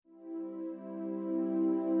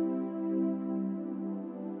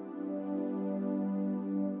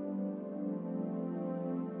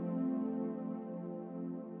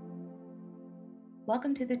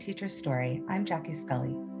Welcome to The Teacher's Story. I'm Jackie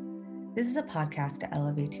Scully. This is a podcast to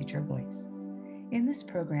elevate teacher voice. In this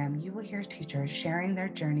program, you will hear teachers sharing their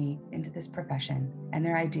journey into this profession and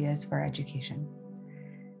their ideas for education.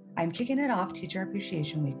 I'm kicking it off Teacher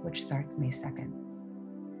Appreciation Week, which starts May 2nd.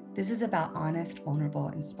 This is about honest, vulnerable,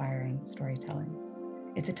 inspiring storytelling.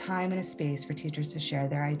 It's a time and a space for teachers to share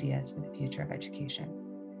their ideas for the future of education.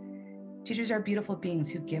 Teachers are beautiful beings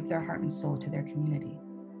who give their heart and soul to their community.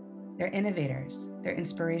 They're innovators, they're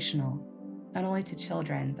inspirational, not only to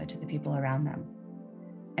children, but to the people around them.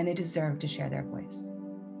 And they deserve to share their voice.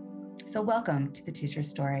 So welcome to The Teacher's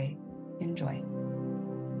Story. Enjoy.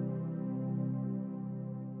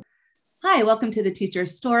 Hi, welcome to The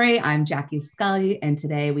Teacher's Story. I'm Jackie Scully, and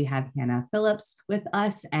today we have Hannah Phillips with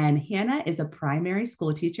us. And Hannah is a primary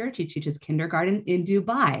school teacher. She teaches kindergarten in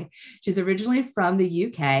Dubai. She's originally from the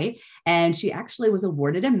UK, and she actually was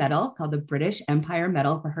awarded a medal called the British Empire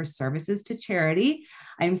Medal for her services to charity.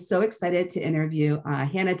 I'm so excited to interview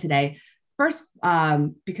Hannah today. First,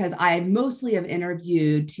 because I mostly have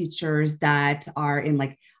interviewed teachers that are in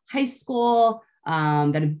like high school,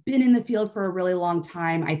 that have been in the field for a really long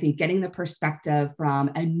time. I think getting the perspective from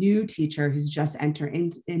a new teacher who's just entered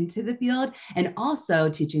into the field and also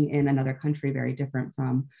teaching in another country very different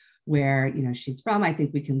from where she's from, I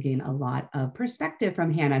think we can gain a lot of perspective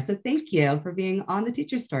from Hannah. So thank you for being on The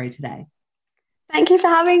Teacher's Story today. Thank you for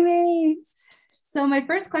having me. So my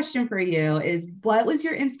first question for you is, what was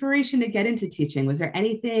your inspiration to get into teaching? Was there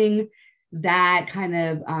anything that kind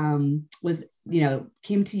of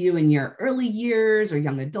came to you in your early years or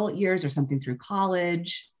young adult years or something through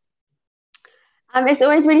college? It's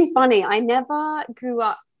always really funny. I never grew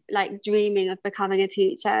up like dreaming of becoming a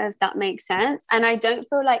teacher, if that makes sense. And I don't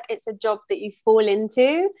feel like it's a job that you fall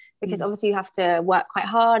into because obviously you have to work quite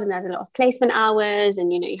hard and there's a lot of placement hours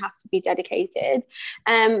and, you have to be dedicated.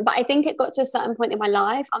 But I think it got to a certain point in my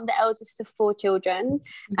life. I'm the eldest of 4 children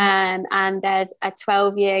and there's a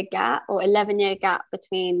 12-year gap or 11-year gap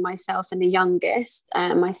between myself and the youngest,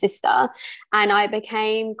 my sister. And I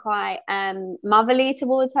became quite motherly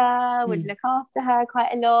towards her, would look after her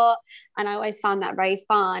quite a lot. And I always found that very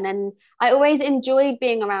fun. And I always enjoyed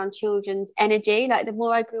being around children's energy. Like the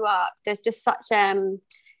more I grew up, there's just such an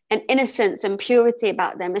innocence and purity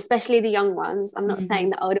about them, especially the young ones. I'm not saying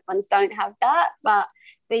the older ones don't have that, but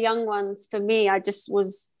the young ones, for me, I just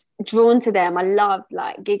was drawn to them. I loved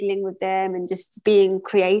like giggling with them and just being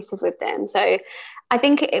creative with them. So I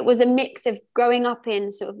think it was a mix of growing up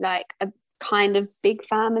in sort of like a kind of big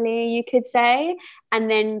family, you could say, and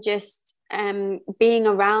then just being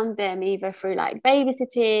around them either through like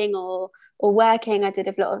babysitting or working. I did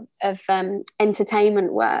a lot of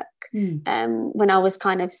entertainment work when I was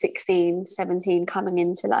kind of 16, 17, coming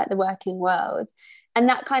into like the working world. And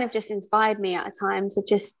that kind of just inspired me at a time to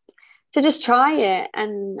just try it.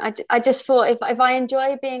 And I just thought if I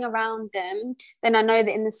enjoy being around them, then I know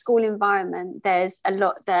that in the school environment, there's a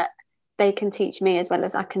lot that they can teach me as well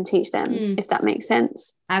as I can teach them, if that makes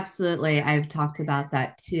sense. Absolutely. I've talked about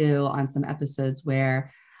that too on some episodes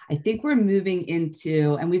where I think we're moving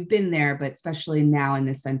into, and we've been there, but especially now in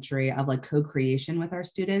this century of like co-creation with our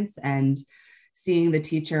students and seeing the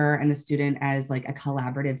teacher and the student as like a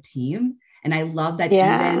collaborative team. And I love that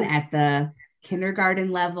even at the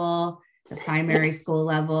kindergarten level, the primary school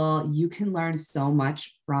level, you can learn so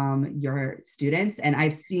much from your students. And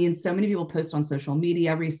I've seen so many people post on social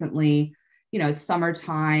media recently, it's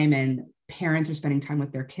summertime and parents are spending time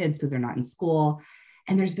with their kids because they're not in school.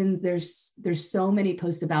 And there's so many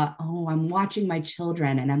posts about, oh, I'm watching my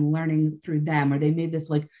children and I'm learning through them, or they made this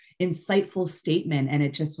like insightful statement. And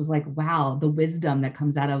it just was like, wow, the wisdom that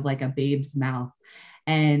comes out of like a babe's mouth.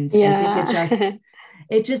 And I think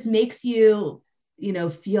it just makes you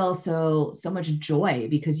feel so much joy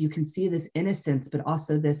because you can see this innocence, but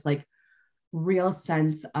also this like real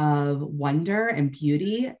sense of wonder and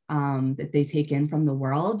beauty that they take in from the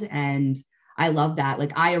world. And I love that.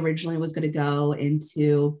 Like I originally was going to go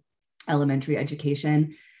into elementary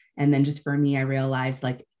education. And then just for me, I realized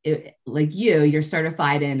you're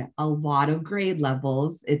certified in a lot of grade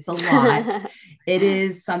levels. It's a lot. It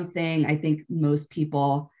is something I think most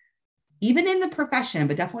people, even in the profession,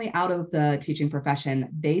 but definitely out of the teaching profession,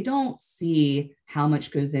 they don't see how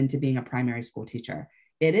much goes into being a primary school teacher.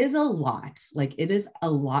 It is a lot. Like it is a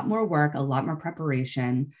lot more work, a lot more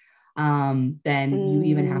preparation than you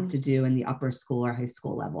even have to do in the upper school or high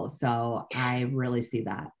school level. So I really see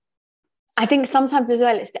that. I think sometimes as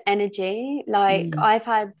well, it's the energy. Like I've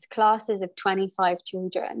had classes of 25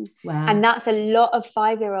 children, and that's a lot of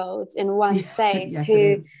 5-year-olds in one space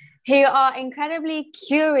who who are incredibly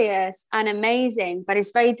curious and amazing, but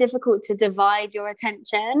it's very difficult to divide your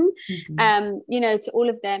attention, to all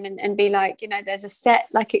of them and be like, there's a set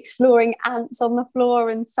like exploring ants on the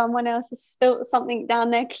floor and someone else has spilt something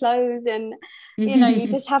down their clothes, and you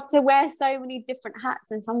just have to wear so many different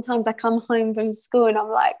hats. And sometimes I come home from school and I'm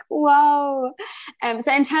like, wow.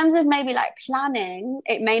 So in terms of maybe like planning,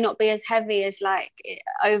 it may not be as heavy as like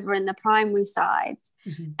over in the primary side.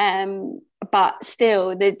 But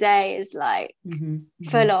still the day is like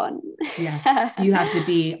full on. Yeah. You have to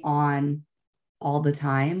be on all the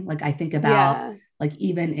time. Like I think about like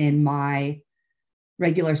even in my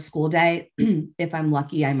regular school day, if I'm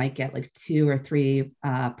lucky, I might get like 2 or 3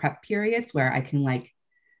 prep periods where I can like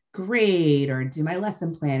grade or do my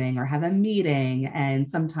lesson planning or have a meeting. And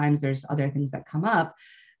sometimes there's other things that come up.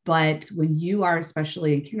 But when you are,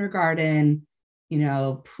 especially in kindergarten,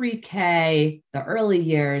 pre-K, the early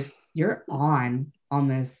years, you're on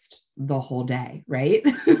almost the whole day, right?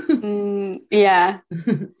 Yeah.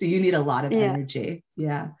 So you need a lot of energy.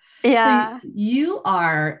 Yeah. Yeah. So you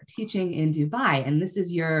are teaching in Dubai, and this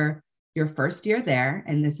is your first year there.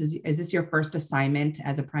 And is this your first assignment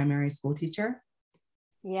as a primary school teacher?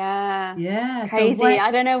 Yeah. Yeah. Crazy. So I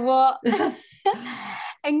don't know what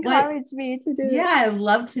encouraged me to do it. Yeah. I'd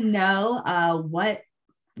love to know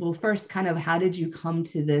well, first, kind of how did you come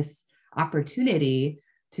to this opportunity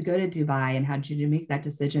to go to Dubai, and how did you make that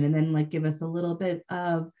decision? And then like give us a little bit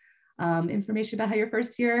of information about how your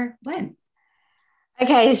first year went.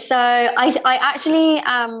 Okay, so I actually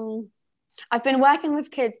I've been working with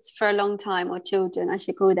kids for a long time, or children, I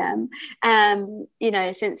should call them.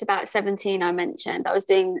 Since about 17, I mentioned I was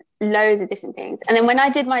doing loads of different things. And then when I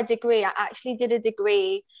did my degree, I actually did a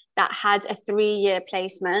degree that had a 3-year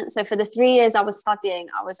placement. So for the 3 years I was studying,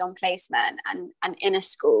 I was on placement and in a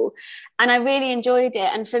school, and I really enjoyed it.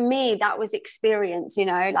 And for me, that was experience,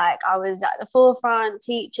 like I was at the forefront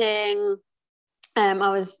teaching. I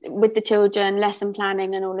was with the children, lesson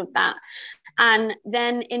planning and all of that. And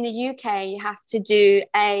then in the UK, you have to do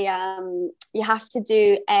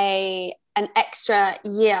an extra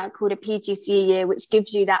year called a PGCE year, which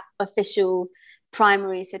gives you that official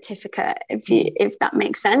primary certificate, if that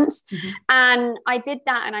makes sense. And I did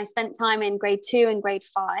that, and I spent time in grade 2 and grade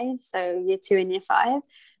 5, so year 2 and year 5.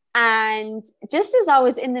 And just as I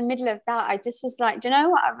was in the middle of that, I just was like, do you know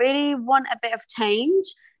what? I really want a bit of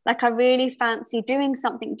change. Like I really fancy doing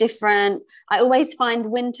something different. I always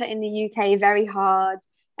find winter in the UK very hard.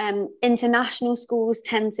 International schools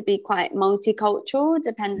tend to be quite multicultural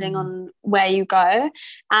depending on where you go.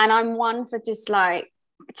 And I'm one for just like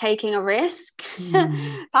taking a risk,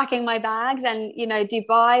 packing my bags. And,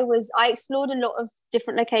 Dubai I explored a lot of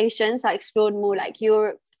different locations. I explored more like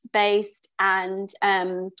Europe based, and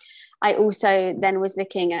I also then was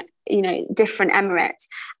looking at different Emirates,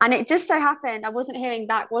 and it just so happened I wasn't hearing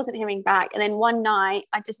back, and then one night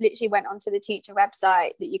I just literally went onto the teacher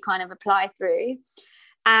website that you kind of apply through,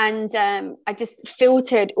 and I just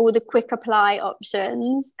filtered all the quick apply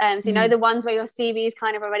options, so the ones where your CV is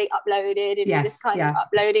kind of already uploaded and you're just kind of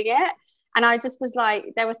uploading it. And I just was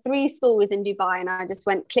like, there were 3 schools in Dubai, and I just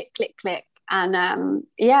went click click click. And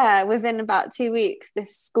within about 2 weeks,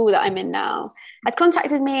 this school that I'm in now had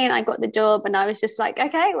contacted me, and I got the job, and I was just like,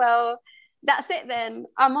 okay, well, that's it then,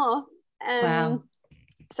 I'm off. Wow.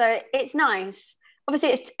 So it's nice.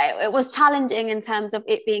 Obviously it was challenging in terms of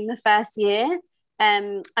it being the first year.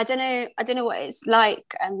 I don't know what it's like,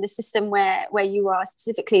 the system where you are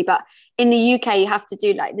specifically, but in the UK you have to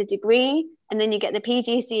do like the degree, and then you get the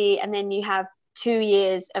PGC, and then you have 2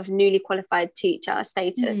 years of newly qualified teacher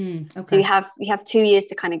status. Okay. So you have 2 years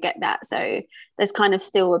to kind of get that. So there's kind of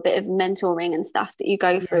still a bit of mentoring and stuff that you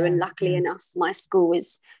go through. And luckily enough, my school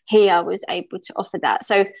was able to offer that.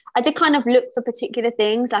 So I did kind of look for particular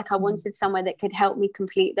things. Like I wanted somewhere that could help me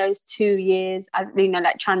complete those 2 years, like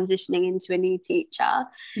transitioning into a new teacher.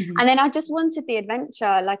 And then I just wanted the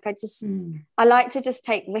adventure. Like I like to just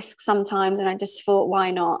take risks sometimes. And I just thought,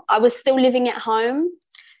 why not? I was still living at home,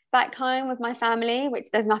 back home with my family,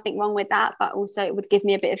 which there's nothing wrong with that, but also it would give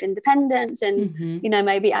me a bit of independence and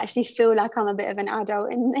maybe actually feel like I'm a bit of an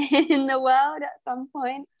adult in the world at some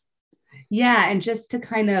point. Yeah. And just to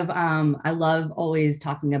kind of I love always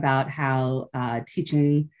talking about how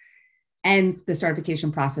teaching and the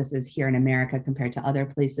certification process is here in America compared to other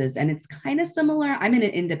places, and it's kind of similar. I'm in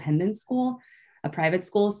an independent school, a private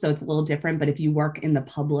school, so it's a little different, but if you work in the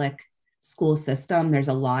public school system, there's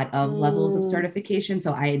a lot of levels of certification.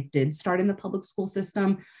 So I did start in the public school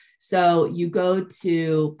system. So you go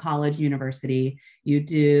to college, university, you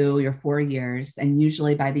do your 4 years, and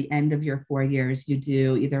usually by the end of your 4 years, you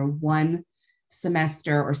do either one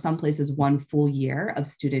semester, or some places 1 full year of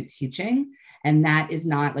student teaching. And that is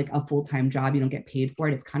not like a full-time job. You don't get paid for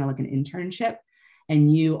it. It's kind of like an internship.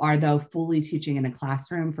 And you are, though, fully teaching in a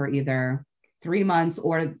classroom for either 3 months,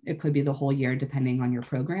 or it could be the whole year, depending on your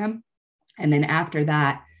program. And then after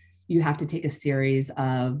that, you have to take a series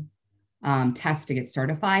of tests to get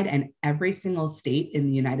certified. And every single state in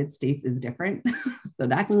the United States is different. So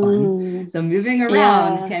that's fun. So moving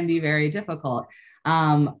around can be very difficult.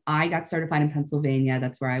 I got certified in Pennsylvania.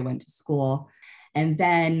 That's where I went to school. And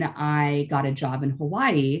then I got a job in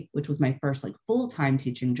Hawaii, which was my first like full-time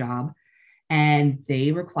teaching job. And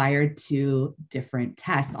they required 2 different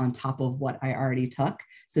tests on top of what I already took.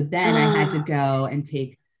 So then I had to go and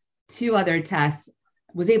take 2 other tests,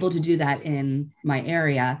 was able to do that in my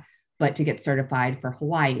area, but to get certified for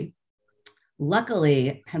Hawaii.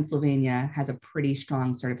 Luckily, Pennsylvania has a pretty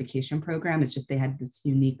strong certification program. It's just they had this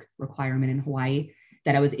unique requirement in Hawaii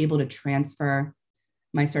that I was able to transfer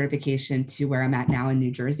my certification to where I'm at now in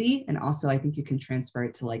New Jersey. And also, I think you can transfer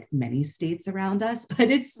it to like many states around us,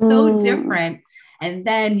 but it's so different. And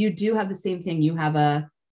then you do have the same thing. You have a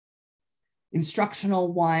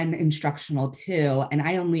instructional 1, instructional 2, and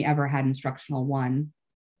I only ever had instructional 1.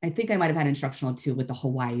 I think I might've had instructional 2 with the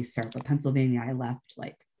Hawaii cert, but Pennsylvania, I left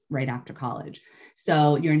like right after college.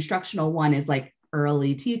 So your instructional 1 is like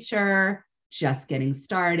early teacher, just getting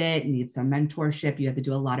started, need some mentorship. You have to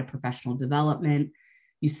do a lot of professional development.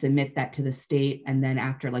 You submit that to the state. And then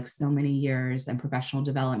after like so many years and professional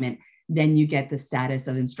development, then you get the status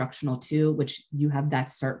of instructional 2, which you have that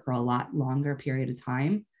cert for a lot longer period of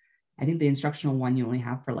time. I think the instructional 1 you only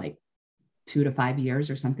have for like 2 to 5 years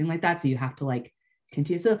or something like that. So you have to like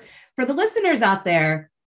continue. So for the listeners out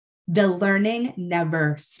there, the learning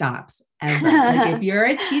never stops ever. Like if you're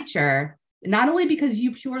a teacher, not only because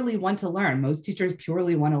you purely want to learn, most teachers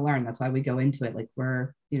purely want to learn. That's why we go into it. Like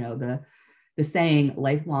we're, the saying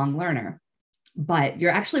lifelong learner, but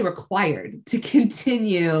you're actually required to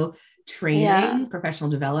continue training, professional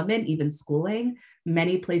development, even schooling.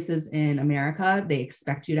 Many places in America, they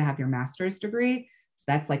expect you to have your master's degree. So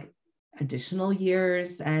that's like additional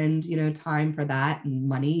years and, time for that and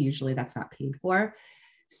money. Usually that's not paid for.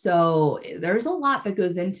 So there's a lot that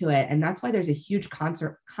goes into it. And that's why there's a huge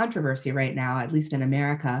controversy right now, at least in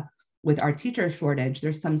America, with our teacher shortage.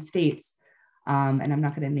 There's some states, and I'm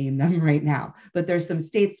not going to name them right now, but there's some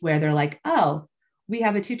states where they're like, oh, we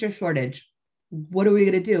have a teacher shortage. What are we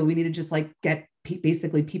going to do? We need to just like get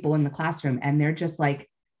basically people in the classroom. And they're just like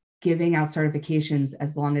giving out certifications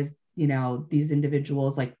as long as, these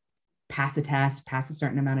individuals like pass a test, pass a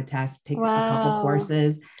certain amount of tests, take a couple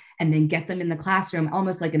courses, and then get them in the classroom,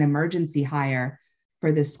 almost like an emergency hire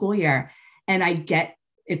for this school year. And I get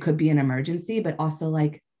it could be an emergency, but also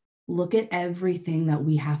like, look at everything that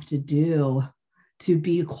we have to do to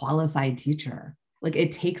be a qualified teacher. Like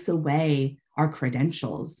it takes away our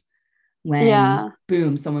credentials when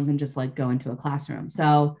boom, someone can just like go into a classroom.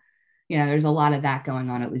 So, there's a lot of that going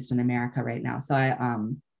on, at least in America right now. So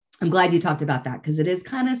I'm glad you talked about that because it is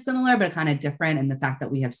kind of similar, but kind of different. And the fact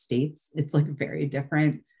that we have states, it's like very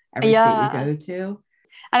different every state we go to.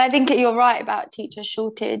 And I think you're right about teacher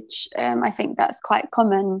shortage. I think that's quite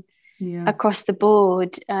common across the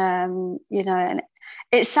board, and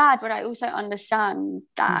it's sad, but I also understand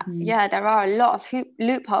that, there are a lot of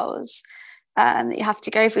loopholes that you have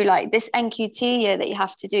to go through, like this NQT year that you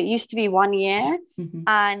have to do. It used to be 1 year,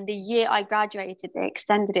 and the year I graduated, they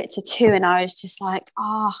extended it to 2, and I was just like,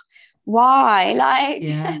 why? Like,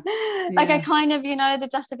 like I kind of, the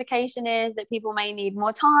justification is that people may need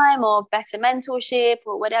more time or better mentorship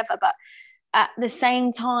or whatever, but at the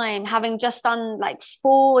same time, having just done like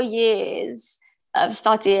 4 years of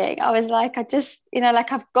studying, I was like, I just,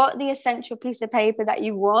 like I've got the essential piece of paper that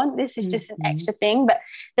you want. This is just an extra thing. But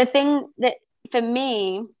the thing that for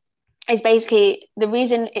me is basically the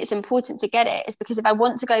reason it's important to get it is because if I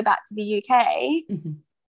want to go back to the UK,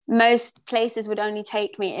 most places would only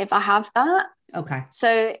take me if I have that. Okay.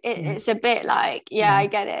 So it's a bit like, I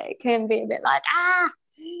get it. It can be a bit like,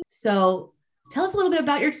 So tell us a little bit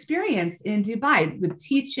about your experience in Dubai with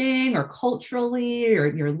teaching or culturally or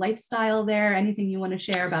your lifestyle there. Anything you want to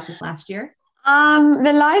share about this last year?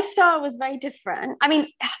 The lifestyle was very different. I mean,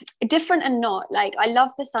 different and not. Like, I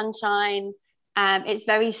love the sunshine. It's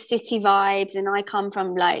very city vibes, and I come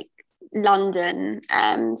from like London,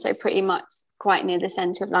 so pretty much quite near the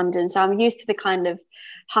centre of London. So I'm used to the kind of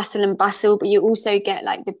hustle and bustle, but you also get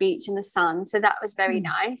like the beach and the sun. So that was very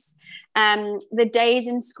nice. The days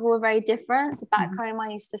in school are very different. So back home, I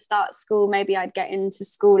used to start school. Maybe I'd get into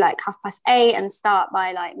school like 8:30 and start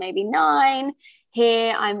by like maybe 9.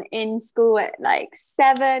 here I'm in school at like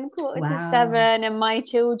 7, quarter to Wow. 7, and my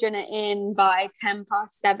children are in by 10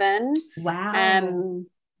 past 7. Wow.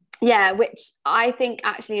 Yeah, which I think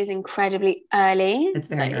actually is incredibly early. It's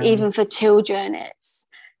very like, early. even for children, it's,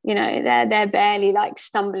 you know, they're barely like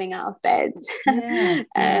stumbling out of bed. Yeah.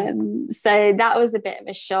 So that was a bit of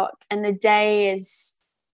a shock, and the day is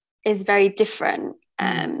very different.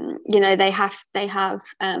 You know, they have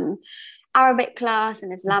Arabic class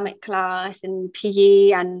and Islamic class and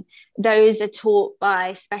PE, and those are taught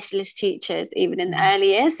by specialist teachers even in the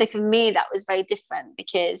early years. So for me, that was very different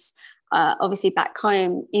because obviously back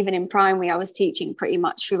home, even in primary, I was teaching pretty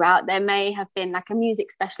much throughout. There may have been like a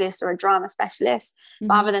music specialist or a drama specialist,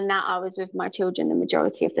 but other than that, I was with my children the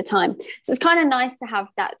majority of the time. So it's kind of nice to have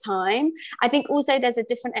that time. I think also there's a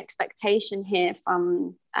different expectation here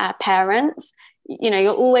from parents. You know,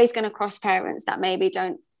 you're always going to cross parents that maybe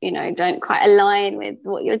don't quite align with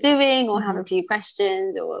what you're doing, or have a few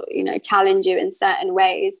questions, or, you know, challenge you in certain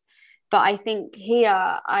ways. But I think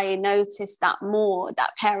here I noticed that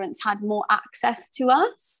parents had more access to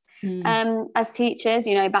us as teachers.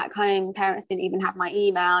 You know, back home, parents didn't even have my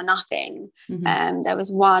email, nothing. There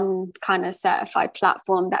was one kind of certified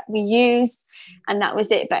platform that we used, and that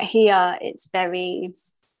was it. But here it's very,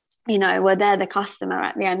 you know, well, they're the customer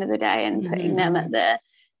at the end of the day, and putting them at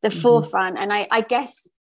the forefront. And I guess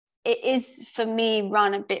it is, for me,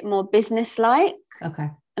 run a bit more business-like. Okay.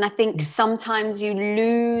 And I think sometimes you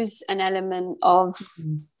lose an element of,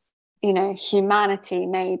 you know, humanity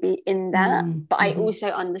maybe in that. But I also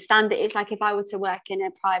understand that it's like, if I were to work in a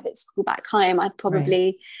private school back home, I'd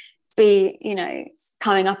probably be, you know,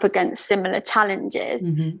 coming up against similar challenges.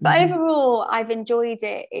 But overall, I've enjoyed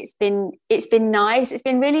it. It's been nice. It's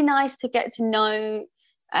been really nice to get to know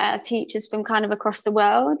teachers from kind of across the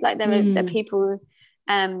world. Like there are people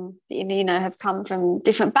you know, have come from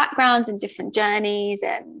different backgrounds and different journeys,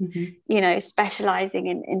 and you know, specializing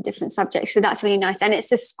in different subjects. So that's really nice. And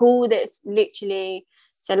it's a school that's literally,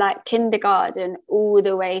 so like kindergarten all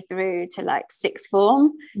the way through to like sixth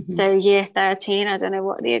form. So year 13, I don't know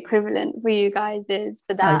what the equivalent for you guys is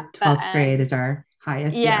for that. 12th grade is our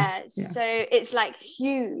highest. Yeah. So it's like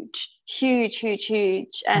huge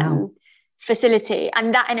facility,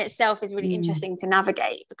 and that in itself is really interesting to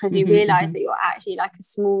navigate, because you realize that you're actually like a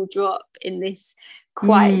small drop in this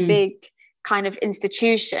quite big kind of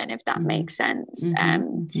institution, if that makes sense.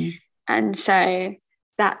 And so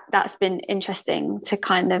that's been interesting to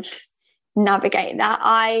kind of navigate that.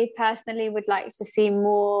 I personally would like to see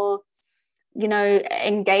more, you know,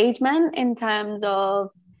 engagement in terms of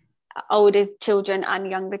older children and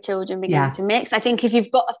younger children beginning to mix. I think if you've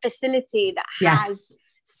got a facility that has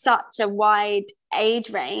such a wide age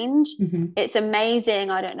range, it's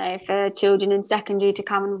amazing, I don't know, for children in secondary to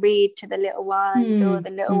come and read to the little ones, or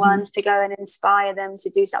the little ones to go and inspire them to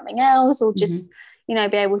do something else, or just you know,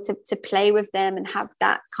 be able to play with them and have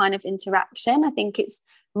that kind of interaction. I think it's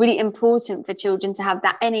really important for children to have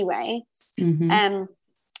that anyway.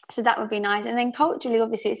 So that would be nice. And then culturally,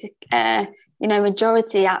 obviously, it's you know,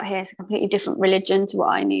 majority out here is a completely different religion to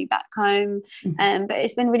what I knew back home. But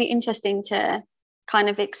it's been really interesting to kind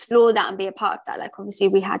of explore that and be a part of that. Like obviously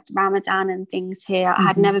we had Ramadan and things here. I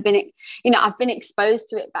had never been, you know, I've been exposed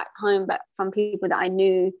to it back home, but from people that I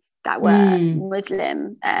knew that were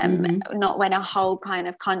Muslim, not when a whole kind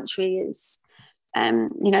of country is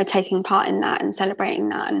you know, taking part in that and celebrating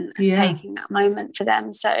that and taking that moment for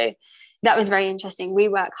them. So that was very interesting. We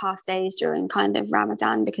work half days during kind of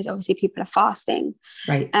Ramadan because obviously people are fasting,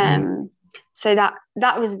 so that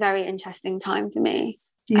was a very interesting time for me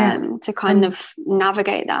to kind of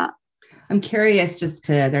navigate that. I'm curious,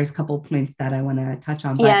 there's a couple of points that I want to touch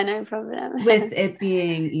on. But no problem. With it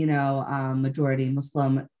being, you know, majority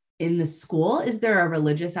Muslim in the school, is there a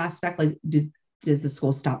religious aspect? Like, does the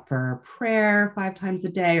school stop for prayer 5 times a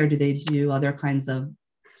day, or do they do other kinds of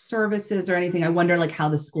services or anything? I wonder like how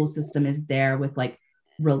the school system is there with like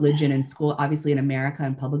religion in school. Obviously in America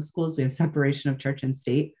in public schools, we have separation of church and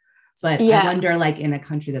state. But I wonder, like in a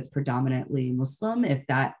country that's predominantly Muslim, if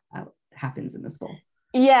that happens in the school.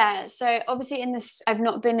 Yeah, so obviously I've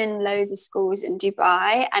not been in loads of schools in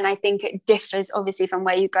Dubai, and I think it differs obviously from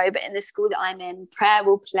where you go, but in the school that I'm in, prayer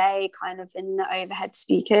will play kind of in the overhead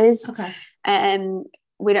speakers. Okay.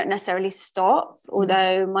 We don't necessarily stop,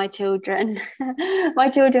 although my children would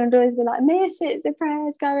always be like, Miss, it's the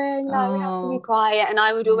prayers going, like we have to be quiet, and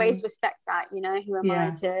I would always respect that, you know, who am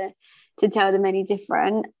I to tell them any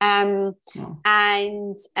different. And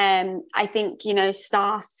I think, you know,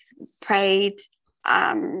 staff prayed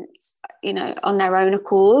you know, on their own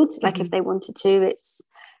accord, like if they wanted to. It's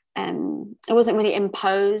it wasn't really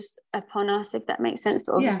imposed upon us, if that makes sense,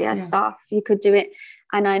 but obviously as staff you could do it.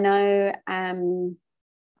 And I know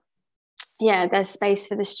there's space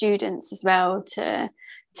for the students as well to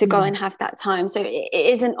go and have that time, so it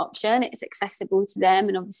is an option, it's accessible to them,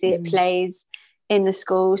 and obviously it plays in the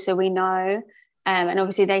school, so we know. And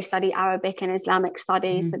obviously they study Arabic and Islamic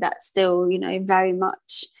studies, so that's still, you know, very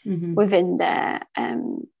much within their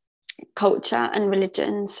culture and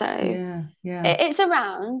religion. So it's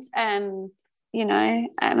around, you know,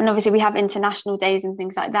 and obviously we have international days and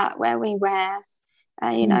things like that where we wear,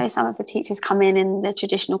 you know, some of the teachers come in the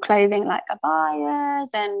traditional clothing like abayas,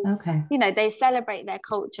 and you know, they celebrate their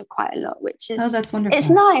culture quite a lot, which is that's wonderful. It's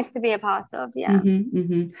nice to be a part of.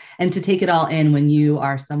 And to take it all in when you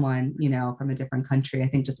are someone, you know, from a different country. I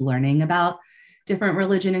think just learning about different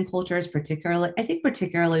religion and cultures,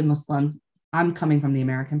 particularly Muslim. I'm coming from the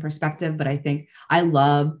American perspective, but I think I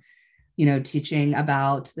love, you know, teaching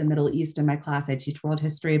about the Middle East in my class. I teach world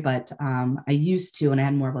history, but I used to, and I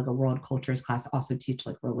had more of like a world cultures class, also teach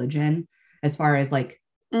like religion, as far as like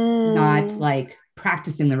not like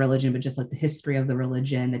practicing the religion, but just like the history of the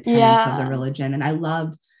religion, the tenets of the religion. And I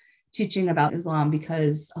loved teaching about Islam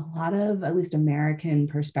because a lot of, at least American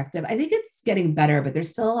perspective, I think it's getting better, but there's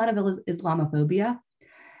still a lot of Islamophobia.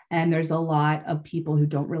 And there's a lot of people who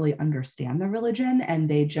don't really understand the religion, and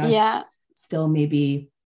they just still maybe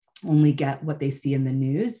only get what they see in the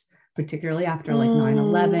news, particularly after like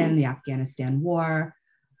 9/11, the Afghanistan war.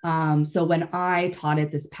 So when I taught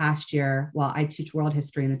it this past year, well, I teach world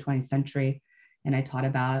history in the 20th century, and I taught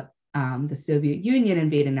about the Soviet Union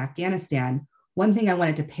invading Afghanistan. One thing I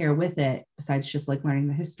wanted to pair with it, besides just like learning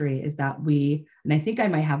the history, is that and I think I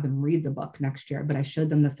might have them read the book next year, but I showed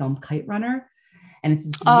them the film Kite Runner. And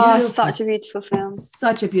it's such a beautiful film.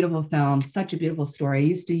 Such a beautiful film, such a beautiful story. I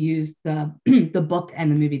used to use the book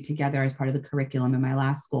and the movie together as part of the curriculum in my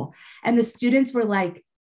last school. And the students were like,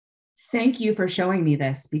 thank you for showing me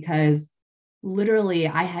this, because literally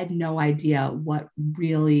I had no idea what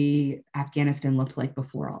really Afghanistan looked like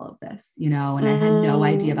before all of this, you know, and I had no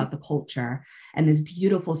idea about the culture and this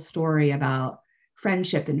beautiful story about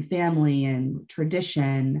friendship and family and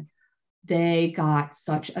tradition. They got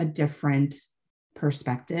such a different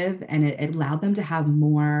perspective, and it allowed them to have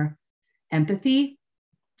more empathy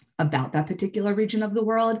about that particular region of the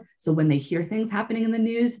world. So when they hear things happening in the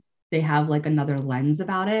news, they have like another lens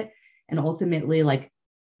about it. And ultimately, like,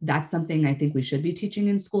 that's something I think we should be teaching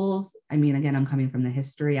in schools. I mean, again, I'm coming from the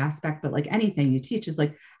history aspect, but like anything you teach is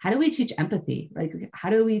like, how do we teach empathy? Like, how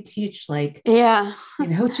do we teach like, you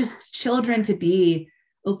know, just children to be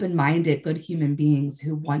open-minded, good human beings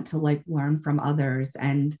who want to like learn from others.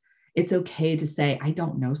 And it's okay to say, I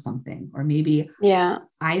don't know something, or maybe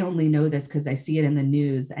I only know this because I see it in the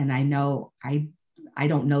news and I know I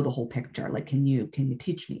don't know the whole picture. Like, can you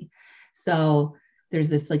teach me? So there's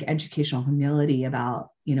this like educational humility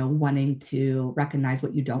about, you know, wanting to recognize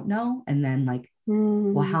what you don't know. And then like,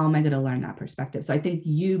 well, how am I going to learn that perspective? So I think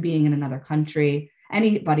you being in another country,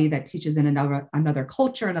 anybody that teaches in another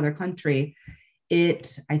culture, another country,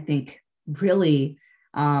 it, I think, really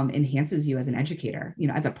enhances you as an educator, you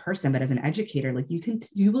know, as a person, but as an educator, like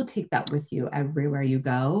you will take that with you everywhere you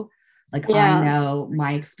go. Like, I know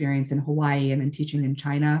my experience in Hawaii and then teaching in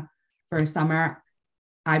China for a summer,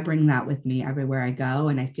 I bring that with me everywhere I go.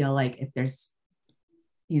 And I feel like if there's,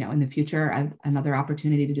 you know, in the future, another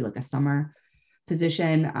opportunity to do like a summer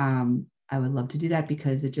position, I would love to do that,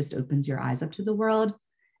 because it just opens your eyes up to the world.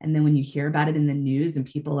 And then when you hear about it in the news and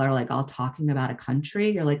people are like all talking about a country,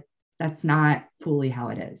 you're like, that's not fully how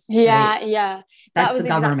it is. Right? That was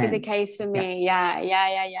exactly the case for me. That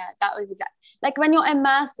was exactly, like, when you're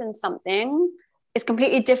immersed in something, it's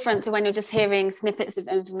completely different to when you're just hearing snippets of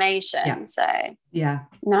information.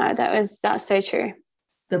 No, that's so true.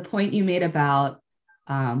 The point you made about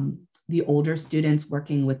the older students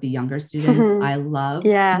working with the younger students, I love.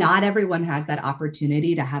 Not everyone has that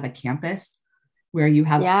opportunity to have a campus where you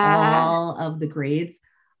have all of the grades.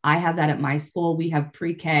 I have that at my school. We have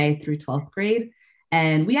pre-K through 12th grade,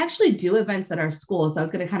 and we actually do events at our school. So I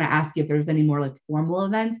was going to kind of ask you if there's any more like formal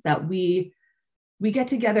events that we get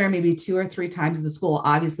together maybe 2 or 3 times as a school.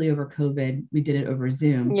 Obviously over COVID, we did it over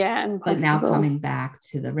Zoom. But now coming back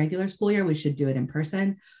to the regular school year, we should do it in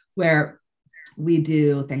person, where we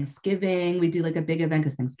do Thanksgiving. We do like a big event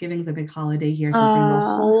because Thanksgiving is a big holiday here. So we bring the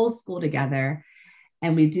whole school together,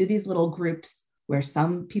 and we do these little groups where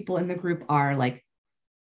some people in the group are like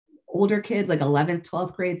older kids, like 11th,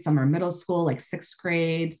 12th grade, some are middle school, like 6th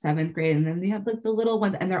grade, 7th grade. And then you have like the little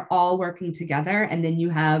ones, and they're all working together. And then you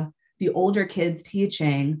have the older kids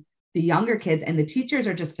teaching the younger kids, and the teachers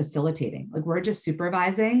are just facilitating. Like, we're just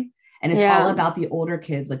supervising. And it's all about the older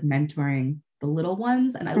kids, like mentoring the little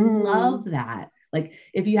ones. And I love that. Like,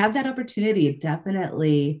 if you have that opportunity,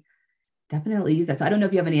 definitely use that. So I don't know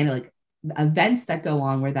if you have any like events that go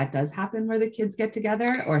on where that does happen, where the kids get together,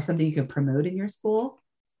 or something you could promote in your school.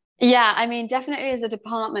 Yeah, I mean, definitely as a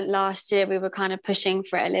department last year, we were kind of pushing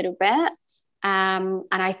for it a little bit. And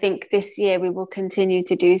I think this year we will continue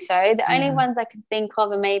to do so. The only ones I can think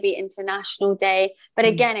of are maybe International Day. But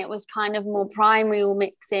again, it was kind of more primary or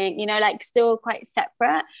mixing, you know, like still quite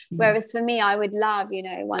separate. Whereas for me, I would love, you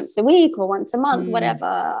know, once a week or once a month,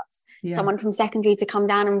 whatever, someone from secondary to come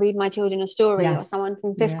down and read my children a story, or someone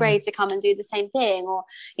from fifth grade to come and do the same thing, or,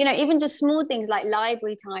 you know, even just small things like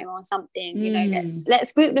library time or something, you know,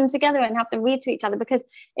 let's group them together and have them read to each other, because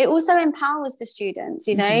it also empowers the students,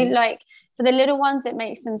 you know, like for the little ones, it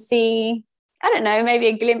makes them see, I don't know, maybe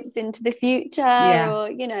a glimpse into the future, or,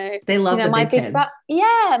 you know, they love my big kids.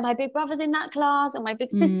 My big brother's in that class, or my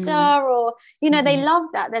big sister, or, you know, they love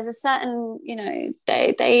that. There's a certain, you know,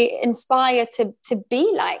 they inspire to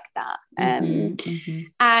be like that.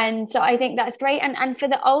 And so I think that's great. And for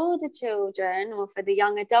the older children or for the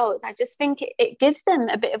young adults, I just think it gives them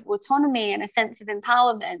a bit of autonomy and a sense of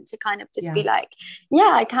empowerment to kind of just be like,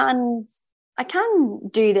 I can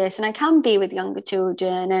do this, and I can be with younger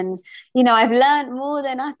children. And, you know, I've learned more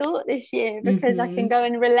than I thought this year, because I can go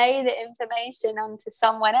and relay the information onto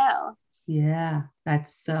someone else. Yeah,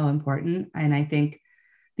 that's so important. And I think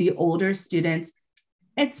the older students,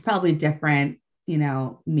 it's probably different, you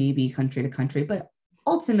know, maybe country to country, but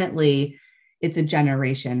ultimately it's a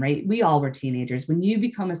generation, right? We all were teenagers. When you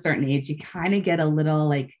become a certain age, you kind of get a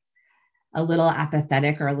little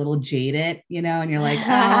apathetic or a little jaded, you know, and you're like, oh,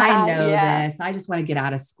 I know this. I just want to get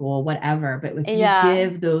out of school, whatever. But if you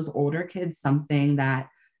give those older kids something that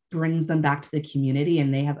brings them back to the community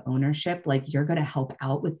and they have ownership, like you're going to help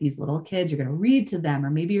out with these little kids, you're going to read to them, or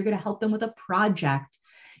maybe you're going to help them with a project,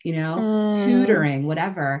 you know, tutoring,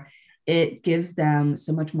 whatever. It gives them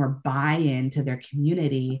so much more buy-in to their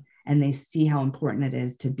community, and they see how important it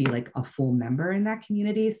is to be like a full member in that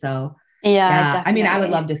community. So I mean, I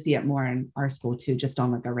would love to see it more in our school too, just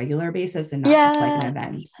on like a regular basis and not just like an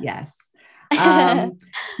event. Yes.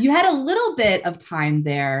 You had a little bit of time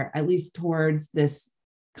there, at least towards this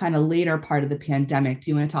kind of later part of the pandemic.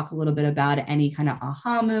 Do you want to talk a little bit about any kind of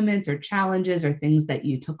aha moments or challenges or things that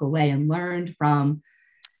you took away and learned from,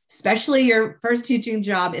 especially your first teaching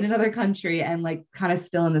job in another country and like kind of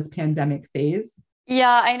still in this pandemic phase?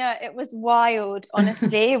 Yeah, I know, it was wild.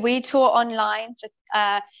 Honestly, we taught online for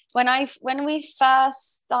when we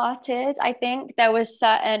first started. I think there was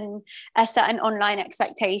a certain online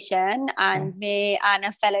expectation, and me and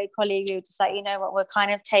a fellow colleague, we were just like, you know what, we'll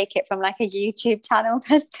kind of take it from like a YouTube channel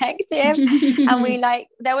perspective, and we like,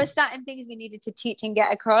 there were certain things we needed to teach and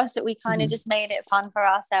get across, that we kind of just made it fun for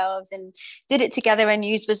ourselves and did it together and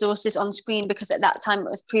used resources on screen, because at that time it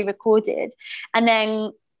was pre-recorded. And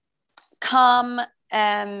then come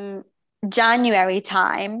January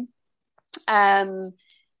time, come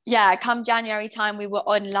January time, we were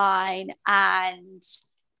online, and,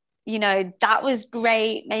 you know, that was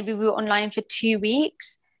great. Maybe we were online for 2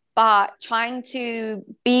 weeks, but trying to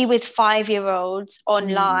be with 5-year-olds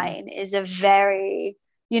online is a very,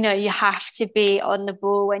 you know, you have to be on the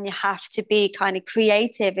ball, and you have to be kind of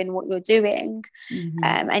creative in what you're doing.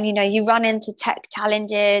 And, you know, you run into tech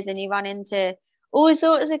challenges, and you run into all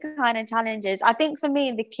sorts of kind of challenges. I think for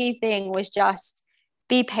me, the key thing was just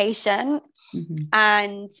be patient.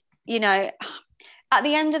 And, you know, at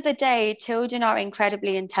the end of the day, children are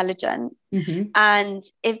incredibly intelligent. And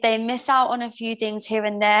if they miss out on a few things here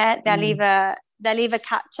and there, they'll either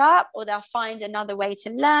catch up, or they'll find another way to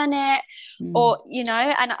learn it, or, you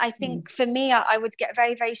know. And I think for me, I would get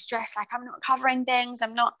very, very stressed, like I'm not covering things,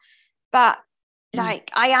 but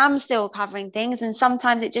like I am still covering things, and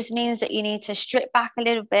sometimes it just means that you need to strip back a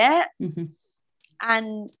little bit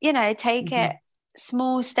and, you know, take it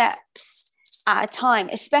small steps at a time,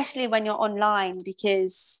 especially when you're online,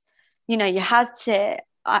 because, you know, you had to,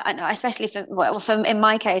 I know, especially in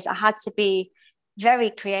my case, I had to be very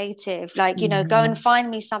creative, like, you know, go and find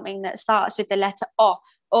me something that starts with the letter O,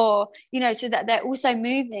 or, you know, so that they're also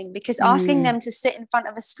moving, because asking them to sit in front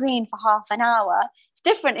of a screen for half an hour, it's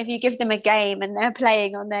different if you give them a game and they're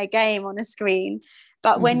playing on their game on a screen.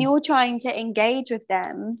 But when you're trying to engage with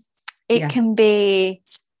them, it can be,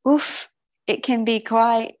 it can be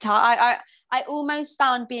quite I almost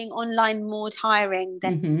found being online more tiring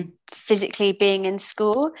than physically being in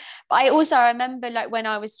school. But I remember, like, when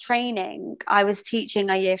I was training, I was teaching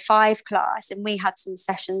a year 5 class, and we had some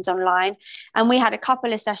sessions online, and we had a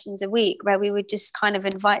couple of sessions a week where we would just kind of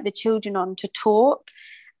invite the children on to talk.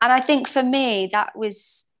 And I think for me, that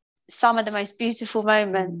was some of the most beautiful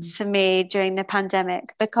moments for me during the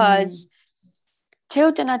pandemic, because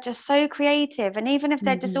children are just so creative, and even if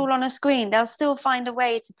they're just all on a screen, they'll still find a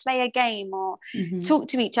way to play a game or talk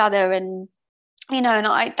to each other. And and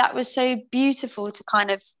that was so beautiful to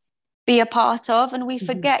kind of be a part of. And we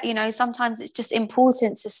forget, sometimes it's just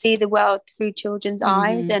important to see the world through children's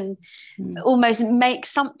eyes and almost make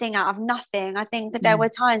something out of nothing. I think that there were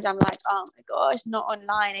times I'm like, oh my gosh, not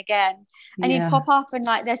online again. And you pop up and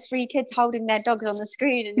like there's 3 kids holding their dogs on the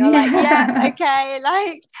screen, and you're like, yeah, okay,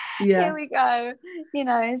 like here we go.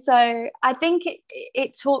 So I think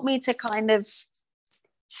it taught me to kind of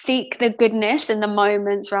seek the goodness in the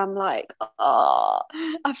moments where I'm like, oh,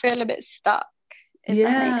 I feel a bit stuck, if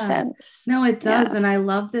that makes sense. No, it does. And I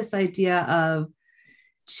love this idea of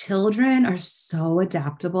children are so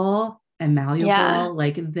adaptable and malleable.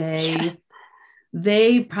 Like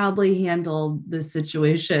they probably handled the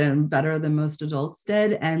situation better than most adults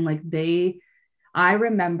did. And like I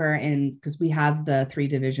remember because we have the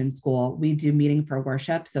 3-division school, we do meeting for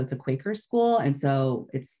worship. So it's a Quaker school. And so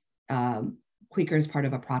it's Quaker is part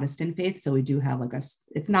of a Protestant faith. So we do have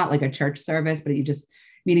it's not like a church service, but you just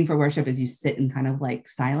meeting for worship is you sit in kind of like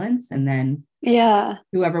silence. And then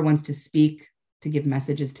whoever wants to speak to give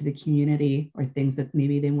messages to the community or things that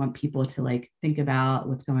maybe they want people to like think about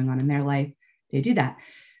what's going on in their life, they do that.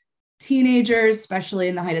 Teenagers, especially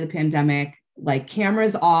in the height of the pandemic, like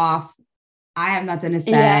cameras off. I have nothing to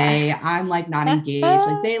say. I'm like not engaged.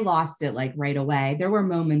 Like they lost it like right away. There were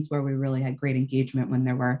moments where we really had great engagement when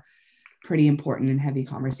there were pretty important and heavy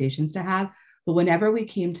conversations to have. But whenever we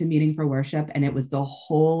came to meeting for worship and it was the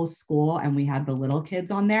whole school and we had the little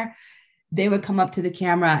kids on there, they would come up to the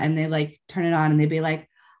camera and they like turn it on and they'd be like,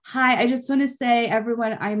 hi, I just want to say,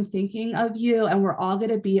 everyone, I'm thinking of you and we're all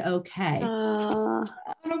going to be okay. And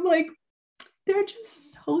I'm like, they're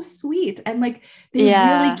just so sweet. And like, they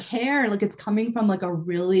really care. Like it's coming from like a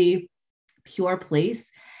really pure place.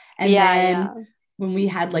 And then when we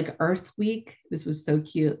had like Earth Week, this was so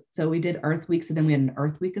cute. So we did Earth Week. So then we had an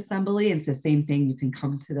Earth Week assembly, and it's the same thing. You can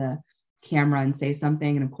come to the camera and say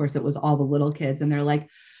something. And of course it was all the little kids. And they're like,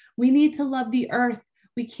 we need to love the earth.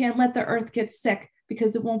 We can't let the earth get sick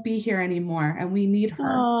because it won't be here anymore. And we need her.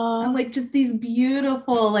 I'm like, just these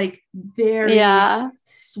beautiful, like very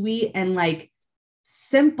sweet and like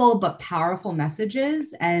simple, but powerful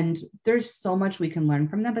messages. And there's so much we can learn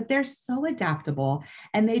from them, but they're so adaptable.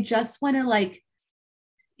 And they just want to like,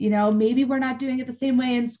 maybe we're not doing it the same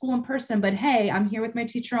way in school in person, but hey, I'm here with my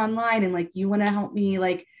teacher online. And like, you want to help me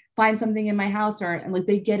like find something in my house and like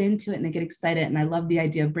they get into it and they get excited. And I love the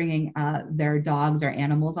idea of bringing their dogs or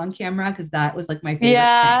animals on camera, because that was like my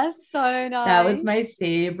favorite thing. So nice. That was my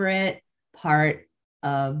favorite part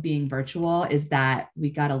of being virtual, is that we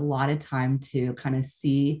got a lot of time to kind of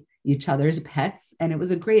see each other's pets. And it was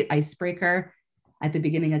a great icebreaker at the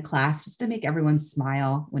beginning of class, just to make everyone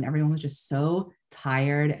smile when everyone was just so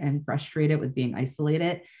tired and frustrated with being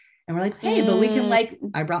isolated. And we're like, hey, but we can like,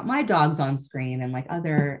 I brought my dogs on screen and like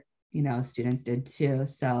other, students did too.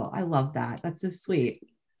 So I love that. That's so sweet.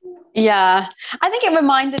 Yeah. I think it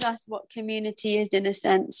reminded us what community is in a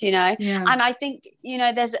sense, And I think,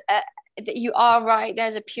 you are right.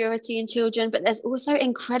 There's a purity in children, but there's also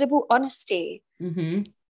incredible honesty.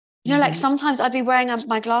 Like sometimes I'd be wearing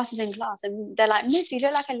my glasses in class and they're like, Miss, you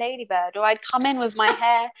look like a ladybird. Or I'd come in with my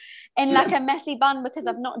hair in like a messy bun because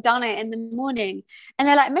I've not done it in the morning. And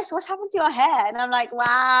they're like, Miss, what's happened to your hair? And I'm like,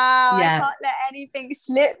 wow, I can't let anything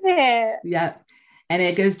slip here. Yeah. And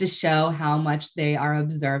it goes to show how much they are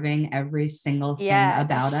observing every single thing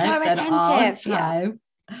about us at all time.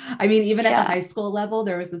 I mean, even at the high school level,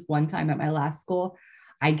 there was this one time at my last school,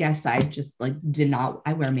 I guess I just like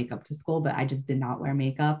I wear makeup to school, but I just did not wear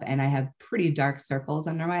makeup. And I have pretty dark circles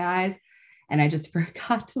under my eyes. And I just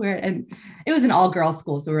forgot to wear it. And it was an all girls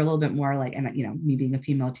school. So we're a little bit more like, and me being a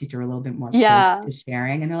female teacher, a little bit more close to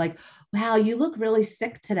sharing. And they're like, wow, you look really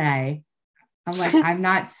sick today. I'm like, I'm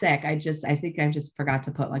not sick. I think I just forgot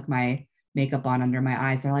to put like my makeup on under my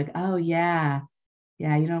eyes. They're like, oh yeah,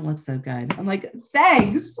 you don't look so good. I'm like,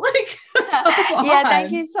 thanks. Like,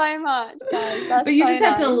 thank you so much, guys. That's but you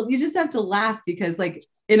just have to laugh, because like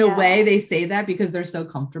in a way they say that because they're so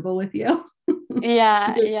comfortable with you. Which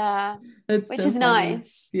so is funny.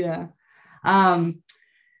 Nice.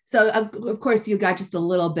 So of course you got just a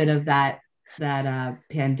little bit of that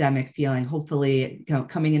pandemic feeling. Hopefully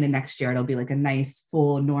coming into next year, it'll be like a nice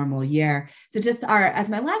full normal year. So just as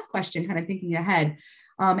my last question, kind of thinking ahead,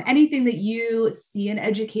 anything that you see in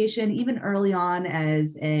education, even early on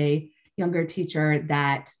as a younger teacher,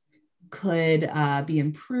 that could be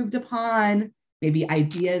improved upon, maybe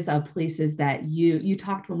ideas of places that you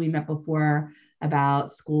talked when we met before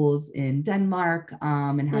about schools in Denmark,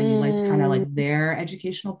 and how you liked kind of like their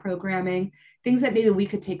educational programming, things that maybe we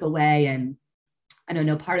could take away. And I don't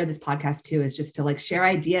know, part of this podcast too is just to like share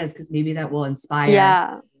ideas, because maybe that will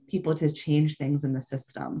inspire people to change things in the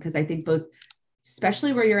system. Because I think both,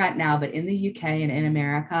 especially where you're at now, but in the UK and in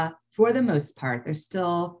America, for the most part,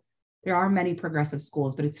 there are many progressive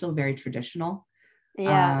schools, but it's still very traditional. So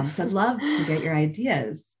I'd love to get your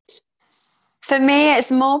ideas. For me,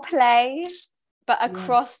 it's more play, but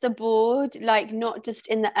across the board, like not just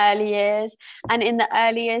in the early years. And in the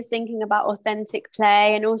early years, thinking about authentic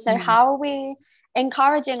play, and also how are we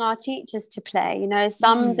encouraging our teachers to play? You know,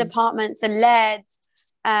 some departments are led,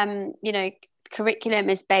 you know, curriculum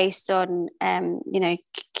is based on, you know,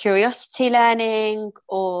 curiosity learning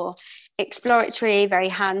or exploratory, very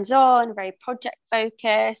hands-on, very project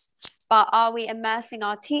focused. But are we immersing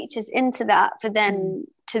our teachers into that for them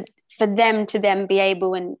to then be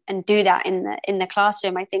able and do that in the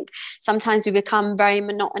classroom? I think sometimes we become very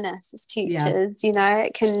monotonous as teachers. You know,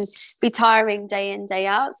 it can be tiring day in, day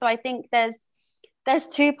out. So I think there's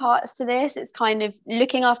two parts to this. It's kind of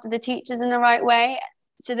looking after the teachers in the right way,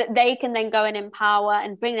 so that they can then go and empower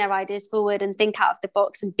and bring their ideas forward and think out of the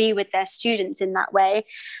box and be with their students in that way.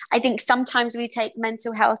 I think sometimes we take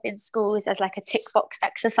mental health in schools as like a tick box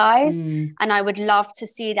exercise. And I would love to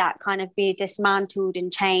see that kind of be dismantled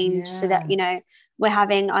and changed, so that, you know, we're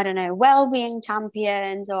having, I don't know, well-being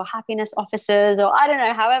champions or happiness officers, or I don't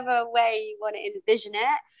know, however way you want to envision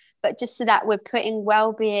it. But just so that we're putting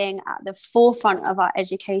well-being at the forefront of our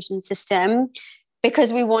education system,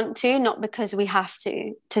 because we want to, not because we have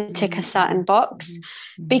to tick a certain box.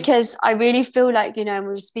 Because I really feel like, you know, and we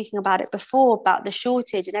were speaking about it before, about the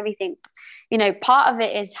shortage and everything, you know, part of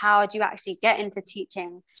it is how do you actually get into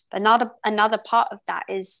teaching? But another part of that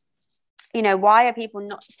is, you know, why are people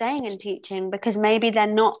not staying in teaching? Because maybe they're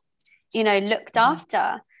not, you know, looked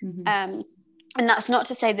after. And that's not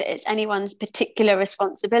to say that it's anyone's particular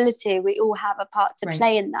responsibility. We all have a part to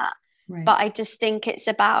play in that. But I just think it's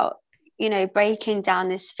about, you know, breaking down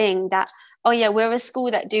this thing that, oh yeah, we're a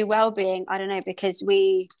school that do well-being, I don't know, because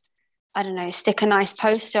we, I don't know, stick a nice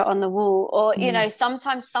poster on the wall, or, you know,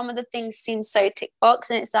 sometimes some of the things seem so tick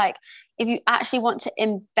box, and it's like, if you actually want to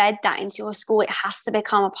embed that into your school, it has to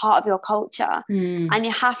become a part of your culture. And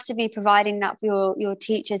you have to be providing that for your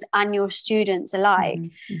teachers and your students alike.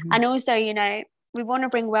 And also, you know, we want to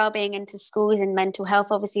bring well-being into schools, and mental health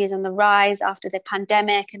obviously is on the rise after the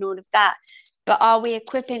pandemic and all of that. But are we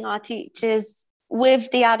equipping our teachers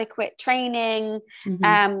with the adequate training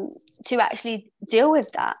to actually deal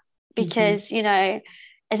with that? Because, you know,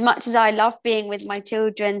 as much as I love being with my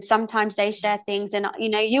children, sometimes they share things, and, you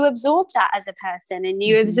know, you absorb that as a person, and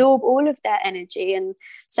you absorb all of their energy. And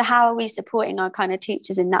so how are we supporting our kind of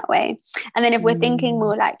teachers in that way? And then if we're thinking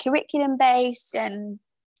more like curriculum based and,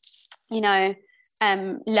 you know,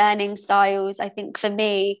 learning styles, I think for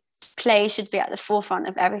me, play should be at the forefront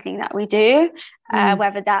of everything that we do,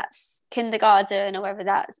 whether that's kindergarten or whether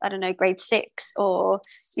that's, I don't know, grade 6 or,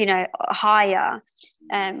 you know, higher,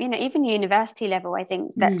 you know, even university level. I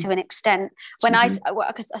think that to an extent, when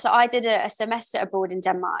I did a semester abroad in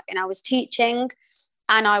Denmark, and I was teaching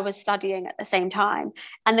and I was studying at the same time,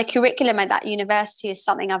 and the curriculum at that university is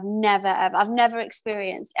something I've never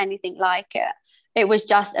experienced anything like it. It was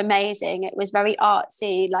just amazing. It was very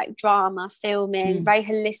artsy, like drama, filming, very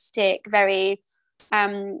holistic, very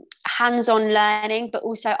hands-on learning, but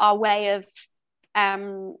also our way of,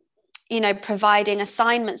 you know, providing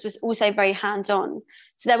assignments was also very hands-on.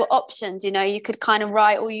 So there were options, you know, you could kind of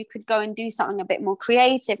write, or you could go and do something a bit more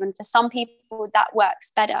creative. And for some people that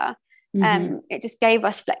works better. It just gave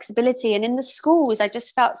us flexibility. And in the schools, I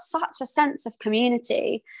just felt such a sense of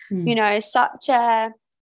community, you know,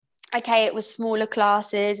 okay, it was smaller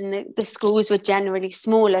classes, and the schools were generally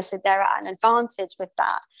smaller, so they're at an advantage with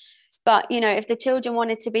that. But, you know, if the children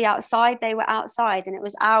wanted to be outside, they were outside, and it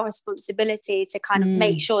was our responsibility to kind of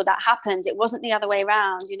make sure that happened. It wasn't the other way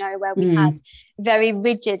around, you know, where we had very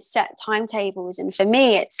rigid set timetables. And for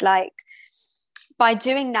me, it's like, by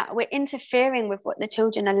doing that, we're interfering with what the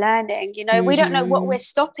children are learning. You know, we don't know what we're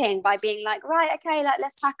stopping by being like, right, okay, like,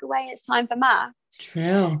 let's pack away, it's time for maths.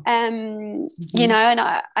 True. You know, and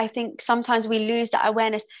I think sometimes we lose that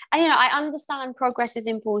awareness. And, you know, I understand progress is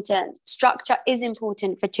important, structure is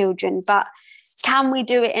important for children, but can we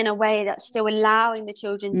do it in a way that's still allowing the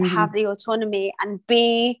children to have the autonomy and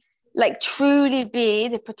be, like, truly be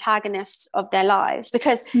the protagonists of their lives?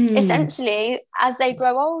 Because essentially, as they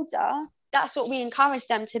grow older, that's what we encourage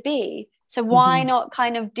them to be. So why not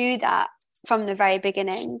kind of do that from the very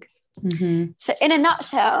beginning? So in a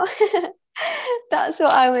nutshell, that's what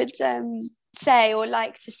I would say or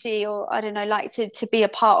like to see, or I don't know, like to be a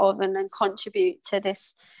part of and then contribute to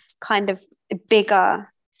this kind of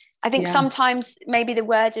bigger. I think sometimes maybe the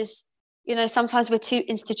word is, you know, sometimes we're too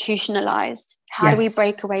institutionalized. How do we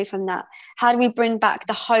break away from that? How do we bring back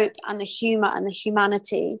the hope and the humor and the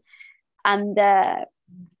humanity and the,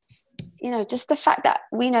 you know, just the fact that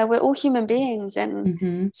we know we're all human beings,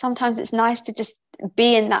 and sometimes it's nice to just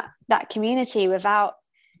be in that community without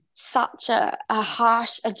such a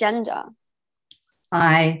harsh agenda.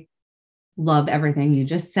 I love everything you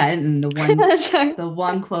just said. And the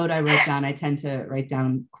one quote I wrote down, I tend to write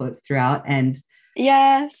down quotes throughout. And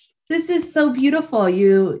yes, this is so beautiful.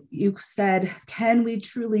 You said, can we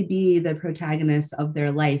truly be the protagonists of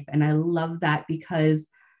their life? And I love that, because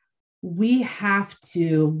we have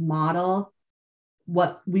to model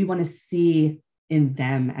what we want to see in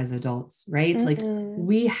them as adults, right? Like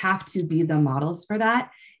we have to be the models for that.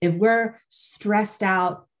 If we're stressed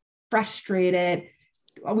out, frustrated,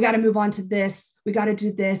 we got to move on to this, we got to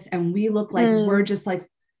do this, and we look like we're just like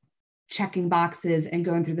checking boxes and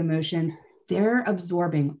going through the motions, they're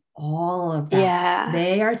absorbing all of that. Yeah.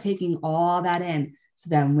 They are taking all that in. So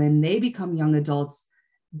then when they become young adults,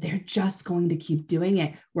 they're just going to keep doing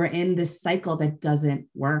it. We're in this cycle that doesn't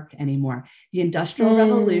work anymore. The Industrial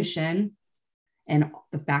Revolution and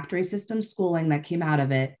the factory system schooling that came out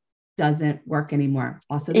of it doesn't work anymore.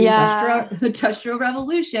 Also, the Industrial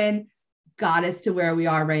Revolution got us to where we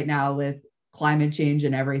are right now with climate change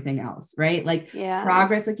and everything else, right? Like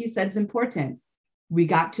progress, like you said, is important. We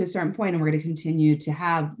got to a certain point and we're going to continue to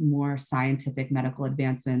have more scientific medical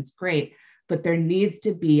advancements. Great. But there needs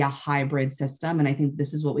to be a hybrid system. And I think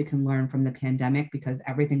this is what we can learn from the pandemic, because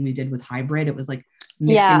everything we did was hybrid. It was like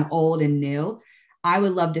mixing old and new. I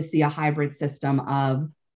would love to see a hybrid system of,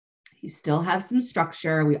 you still have some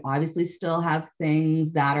structure. We obviously still have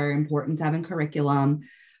things that are important to have in curriculum,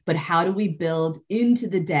 but how do we build into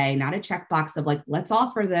the day, not a checkbox of like, let's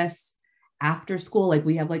offer this after school. Like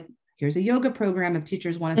we have like, here's a yoga program if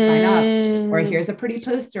teachers want to sign up, or here's a pretty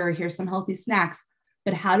poster, or here's some healthy snacks.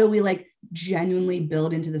 But how do we like genuinely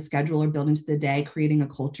build into the schedule or build into the day, creating a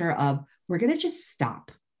culture of, we're going to just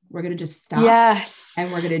stop. We're going to just stop. Yes.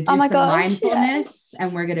 And we're going to do some mindfulness,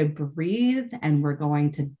 and we're going to breathe, and we're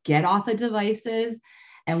going to get off of devices,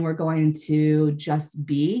 and we're going to just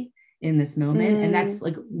be in this moment. And that's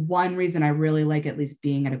like one reason I really like at least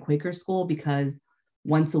being at a Quaker school, because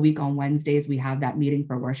once a week on Wednesdays, we have that meeting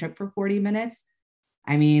for worship for 40 minutes.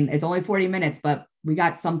 I mean, it's only 40 minutes, but we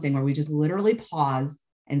got something where we just literally pause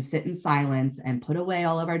and sit in silence and put away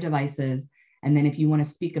all of our devices. And then if you want to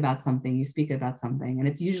speak about something, you speak about something. And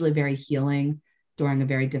it's usually very healing during a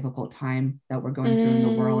very difficult time that we're going through in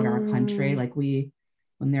the world, our country. Like when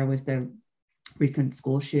there was the recent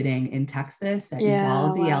school shooting in Texas at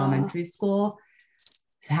Uvalde Elementary School,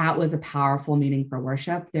 that was a powerful meeting for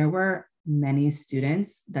worship. There were many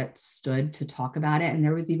students that stood to talk about it. And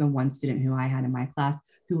there was even one student who I had in my class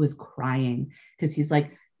who was crying because he's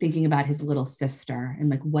like thinking about his little sister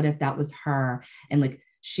and like, what if that was her? And like,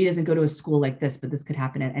 she doesn't go to a school like this, but this could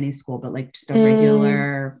happen at any school, but like just a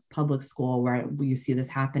regular public school where you see this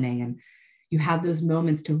happening. And you have those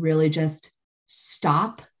moments to really just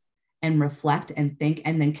stop and reflect and think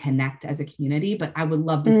and then connect as a community. But I would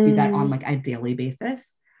love to see that on like a daily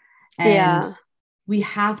basis. And we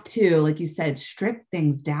have to, like you said, strip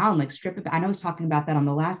things down, like strip it. I was talking about that on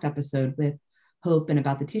the last episode with Hope and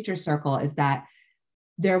about the teacher circle, is that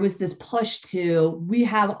there was this push to, we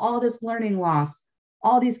have all this learning loss.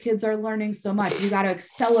 All these kids are learning so much. We got to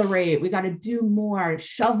accelerate. We got to do more,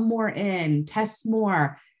 shove more in, test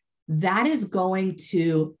more. That is going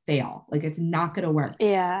to fail. Like it's not going to work.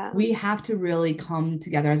 Yeah. We have to really come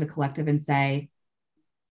together as a collective and say,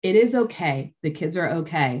 it is okay. The kids are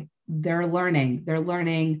okay. They're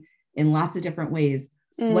learning in lots of different ways.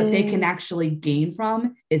 What they can actually gain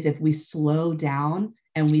from is if we slow down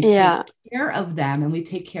and we take care of them and we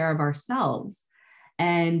take care of ourselves.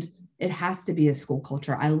 And it has to be a school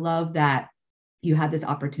culture. I love that you had this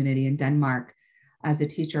opportunity in Denmark as a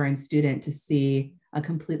teacher and student to see a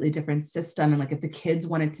completely different system. And like, if the kids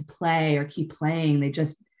wanted to play or keep playing,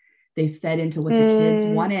 they fed into what the kids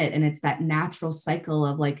wanted. And it's that natural cycle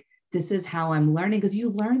of like, this is how I'm learning, because you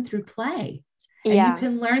learn through play and you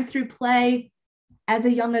can learn through play as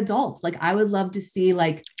a young adult. Like I would love to see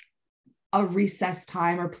like a recess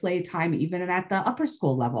time or play time, even at the upper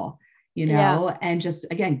school level, you know, and just,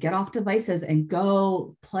 again, get off devices and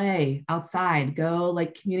go play outside, go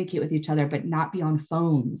like communicate with each other, but not be on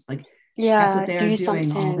phones. Like that's what they're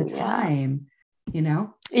doing all the time, you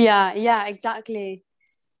know? Yeah, exactly.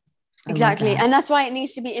 Exactly. And that's why it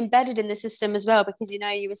needs to be embedded in the system as well, because, you know,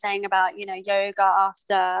 you were saying about, you know, yoga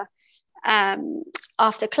after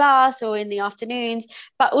after class or in the afternoons.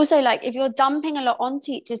 But also, like, if you're dumping a lot on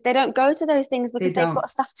teachers, they don't go to those things because they've got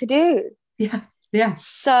stuff to do. Yeah.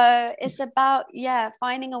 So it's about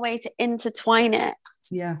finding a way to intertwine it.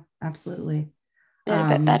 Yeah, absolutely. A little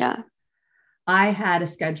bit better. I had a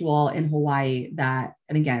schedule in Hawaii that,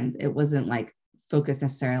 and again, it wasn't like focused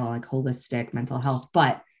necessarily on like holistic mental health,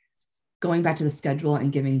 but going back to the schedule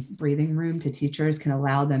and giving breathing room to teachers can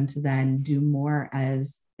allow them to then do more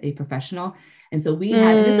as a professional. And so we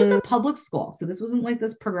had, this was a public school. So this wasn't like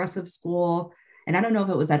this progressive school. And I don't know if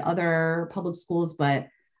it was at other public schools, but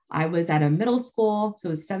I was at a middle school. So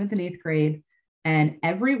it was 7th and 8th grade. And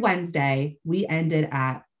every Wednesday we ended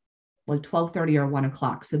at like 12:30 or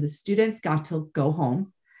 1:00. So the students got to go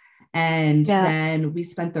home. And then we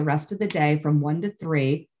spent the rest of the day from 1 to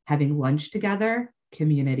 3 having lunch together,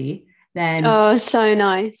 community. Then so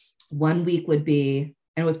nice. 1 week would be,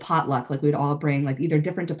 and it was potluck. Like we'd all bring, like either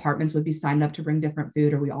different departments would be signed up to bring different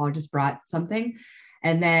food, or we all just brought something.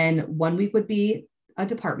 And then 1 week would be a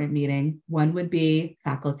department meeting. One would be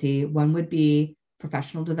faculty. One would be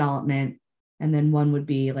professional development. And then one would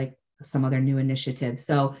be like some other new initiative.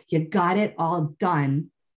 So you got it all done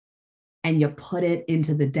and you put it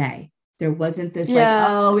into the day. There wasn't this we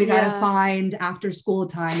got to find after school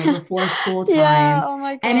time or before school time. Oh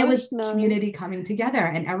my gosh, and it was community coming together,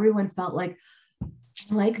 and everyone felt like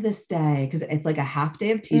this day, because it's like a half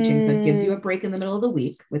day of teaching. So it gives you a break in the middle of the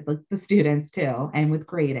week with like the students too, and with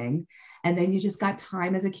grading. And then you just got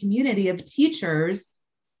time as a community of teachers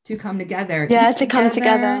to come together. Come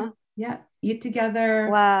together. Yeah. Eat together.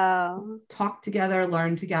 Wow. Talk together,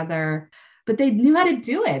 learn together. But they knew how to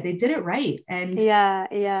do it. They did it right. And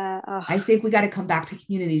I think we got to come back to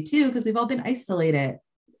community too, because we've all been isolated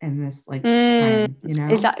in this like time, you know?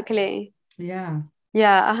 Exactly. Yeah.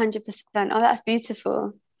 Yeah, 100%. Oh, that's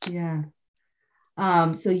beautiful. Yeah.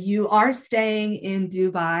 So you are staying in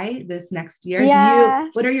Dubai this next year.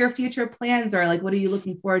 What are your future plans, or like, what are you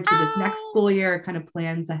looking forward to this next school year, kind of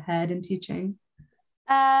plans ahead in teaching?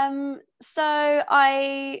 So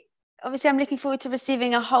I'm looking forward to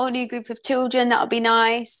receiving a whole new group of children. That'll be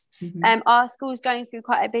nice. Our school's going through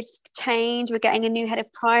quite a big change. We're getting a new head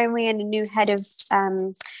of primary and a new head of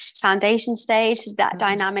foundation stage. So that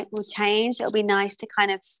dynamic will change. It'll be nice to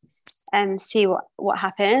kind of see what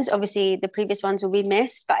happens. Obviously, the previous ones will be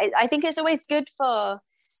missed, but I think it's always good for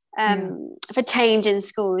change in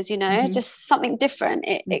schools. You know, just something different.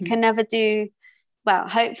 It can never do. Well,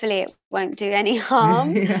 hopefully it won't do any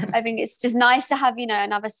harm. I think it's just nice to have,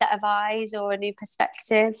 another set of eyes or a new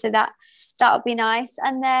perspective. So that'll be nice.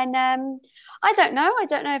 And then I don't know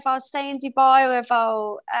if I'll stay in Dubai or if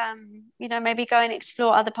I'll maybe go and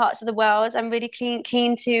explore other parts of the world. I'm really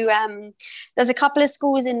keen to there's a couple of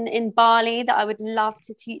schools in Bali that I would love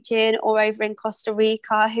to teach in, or over in Costa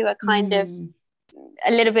Rica, who are kind of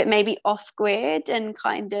a little bit maybe off grid and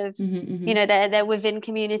kind of they're within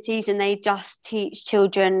communities, and they just teach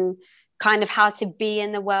children kind of how to be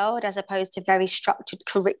in the world as opposed to very structured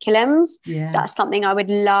curriculums. That's something I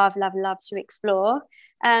would love to explore,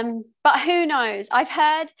 but who knows. I've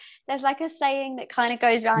heard there's like a saying that kind of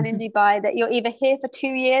goes around in Dubai that you're either here for 2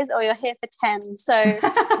 years or you're here for 10, so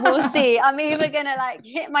we'll see. I'm either gonna like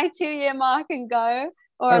hit my 2-year mark and go,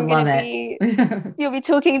 or I'm going to be, you'll be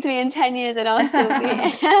talking to me in 10 years and I'll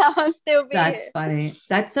still be That's here. funny.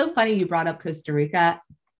 That's so funny. You brought up Costa Rica.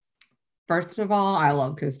 First of all, I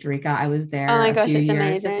love Costa Rica. I was there. Oh my gosh, it's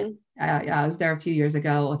amazing. I was there a few years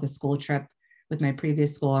ago with a school trip with my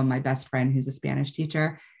previous school and my best friend, who's a Spanish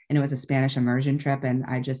teacher. And it was a Spanish immersion trip. And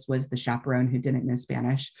I just was the chaperone who didn't know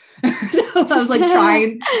Spanish. So I was like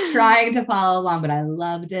trying to follow along, but I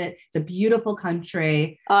loved it. It's a beautiful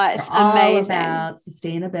country. Oh, it's amazing. All about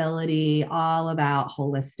sustainability, all about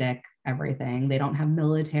holistic everything. They don't have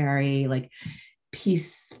military, like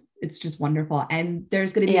peace. It's just wonderful. And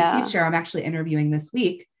there's going to be a teacher I'm actually interviewing this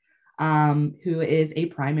week, who is a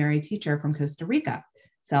primary teacher from Costa Rica.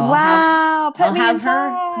 So I'll have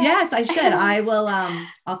her. Yes, I should. I will.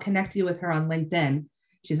 I'll connect you with her on LinkedIn.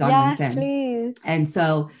 She's on LinkedIn. Please. And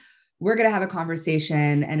so we're going to have a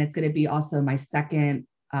conversation, and it's going to be also my second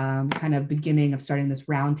kind of beginning of starting this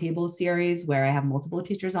roundtable series where I have multiple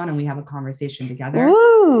teachers on and we have a conversation together.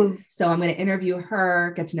 Ooh. So I'm going to interview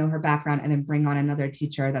her, get to know her background, and then bring on another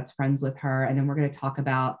teacher that's friends with her. And then we're going to talk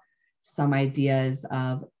about some ideas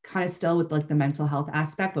of kind of still with like the mental health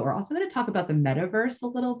aspect, but we're also going to talk about the metaverse a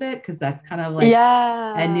little bit, because that's kind of like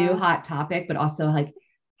a new hot topic, but also like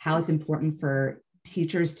how it's important for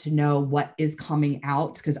teachers to know what is coming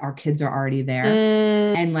out, because our kids are already there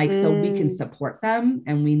and like, so we can support them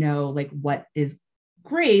and we know like what is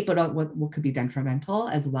great, but what could be detrimental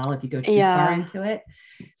as well if you go too far into it.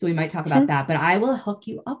 So we might talk about that, but I will hook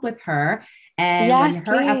you up with her. And when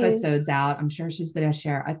her episode's out, I'm sure she's going to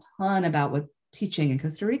share a ton about what teaching in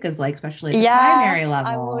Costa Rica is like, especially at the primary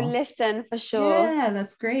level. I will listen for sure. Yeah,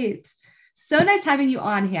 that's great. So nice having you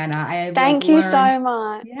on, Hannah. Thank you so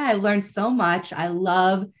much. Yeah, I learned so much. I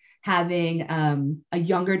love having a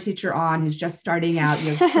younger teacher on who's just starting out.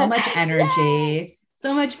 You have so much energy,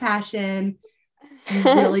 so much passion. You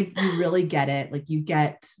really get it. Like, you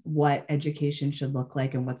get what education should look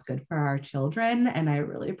like and what's good for our children. And I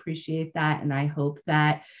really appreciate that. And I hope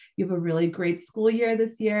that you have a really great school year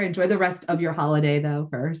this year. Enjoy the rest of your holiday though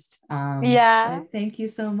first. Thank you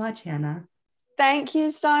so much, Hannah. Thank you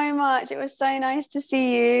so much. It was so nice to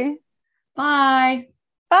see you. Bye.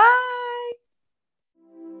 Bye.